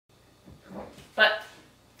But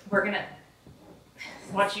we're gonna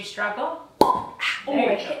watch you struggle. Oh,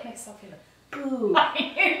 I hit myself in the boob. I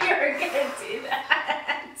knew you were gonna do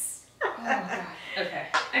that. Oh my god. Okay.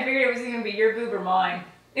 I figured it was gonna be your boob or mine.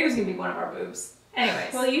 It was gonna be one of our boobs.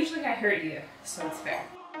 Anyways. Well, usually I hurt you, so it's fair.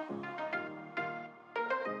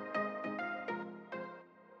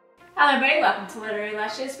 Hello everybody, welcome to Literary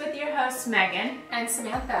Lushes with your hosts Megan and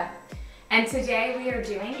Samantha. And today we are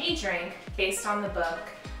doing a drink based on the book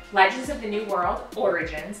Legends of the New World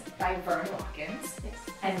Origins by Vern Watkins. Yes.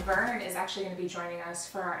 And Vern is actually going to be joining us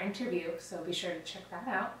for our interview, so be sure to check that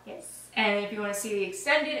out. Yes. And if you want to see the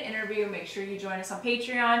extended interview, make sure you join us on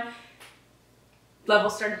Patreon.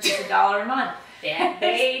 Levels start at just $1 a month. Yeah,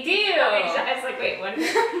 they do. I was like, wait, what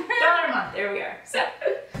is it? $1 a month. There we are. So,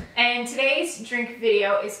 and today's drink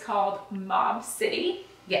video is called Mob City.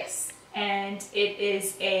 Yes. And it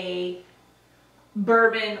is a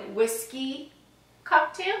bourbon whiskey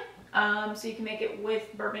cocktail. So you can make it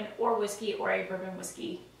with bourbon or whiskey or a bourbon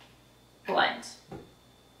whiskey blend.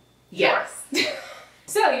 Yes.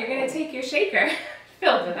 So you're going to take your shaker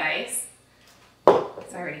filled with ice.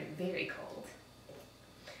 It's already very cold.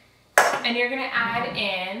 And you're going to add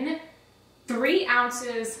in 3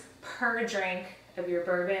 ounces per drink of your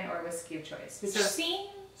bourbon or whiskey of choice, which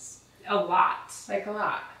seems a lot. like a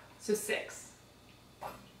lot. So 6.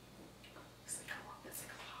 It's like a lot. That's like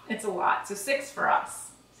a lot. It's a lot. So 6 for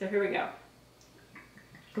us. So here we go.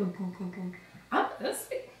 That's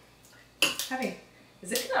heavy.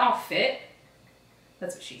 Is it gonna all fit?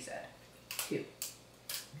 That's what she said. 2,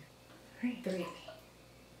 3.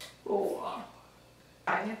 Oh,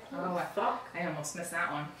 Oh, fuck. I almost missed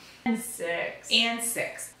that one. and 6. And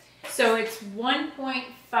 6. So it's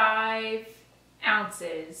 1.5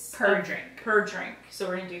 ounces Per drink. Per drink. So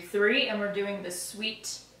we're gonna do 3, and we're doing the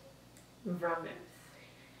sweet vermouth.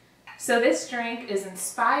 So this drink is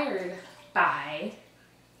inspired by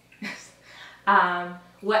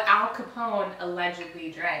what Al Capone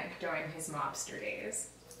allegedly drank during his mobster days.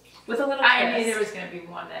 With a little twist. I knew there was gonna be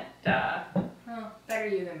one that. Oh, better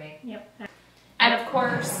you than me. Yep. And of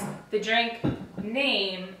course, the drink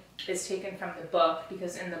name is taken from the book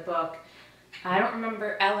because in the book, I don't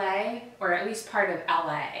remember LA, or at least part of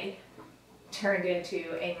LA, turned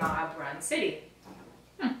into a mob-run city.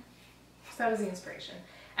 So that was the inspiration.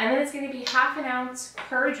 And then it's going to be half an ounce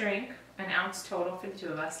per drink, an ounce total for the 2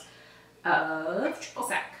 of us, of triple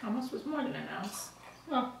sec. Almost was more than an ounce.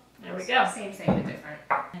 Well, There we go. Same, but different.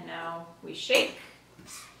 And now we shake.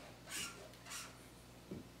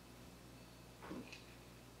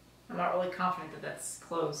 I'm not really confident that that's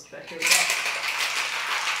closed, but here we go.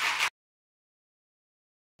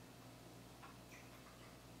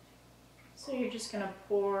 So you're just gonna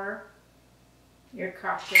pour your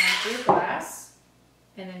cocktail into your glass,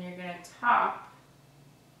 and then you're gonna top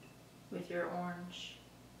with your orange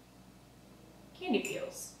candy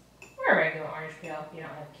peels. Or a regular orange peel. You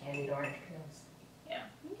don't have candied orange peels. Yeah,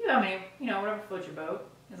 you can do how many, whatever floats your boat,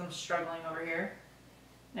 as I'm struggling over here.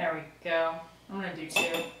 There we go. I'm gonna do 2.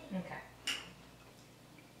 Okay.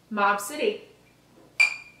 Mob City.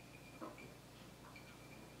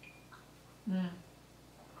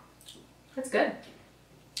 That's good.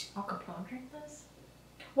 Al Capone drink this?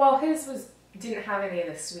 Well, his didn't have any of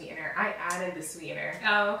the sweetener. I added the sweetener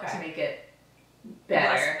Oh, to make it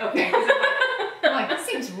better. Okay. I'm like, that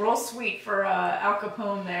seems real sweet for Al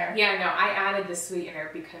Capone there. Yeah, no, I added the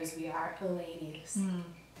sweetener because we are ladies.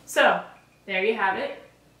 So, there you have it.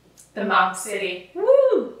 The Mob City.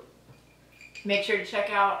 Woo! Make sure to check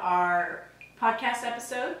out our podcast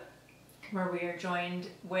episode where we are joined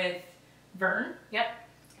with Vern. Yep.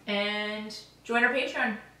 And join our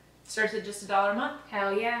Patreon. Starts at just $1 a month.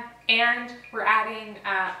 Hell yeah. And we're adding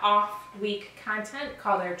off-week content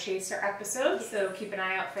called our Chaser episodes, so keep an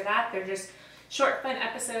eye out for that. They're just short, fun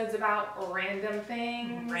episodes about random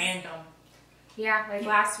things. Random. Yeah, like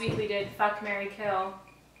last week we did Fuck, Marry, Kill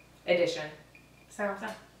edition. So,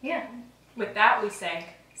 yeah. With that, we say,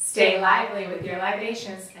 stay lively with your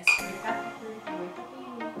libations.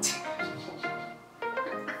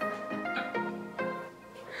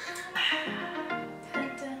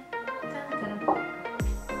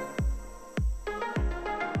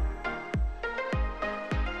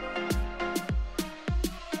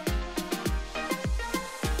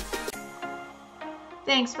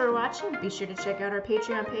 Thanks for watching. Be sure to check out our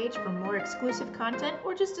Patreon page for more exclusive content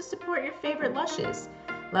or just to support your favorite Lushes.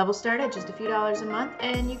 Levels start at just a few dollars a month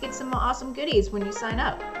and you get some awesome goodies when you sign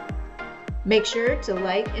up. Make sure to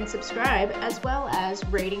like and subscribe as well as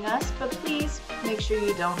rating us, but please make sure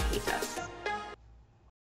you don't hate us.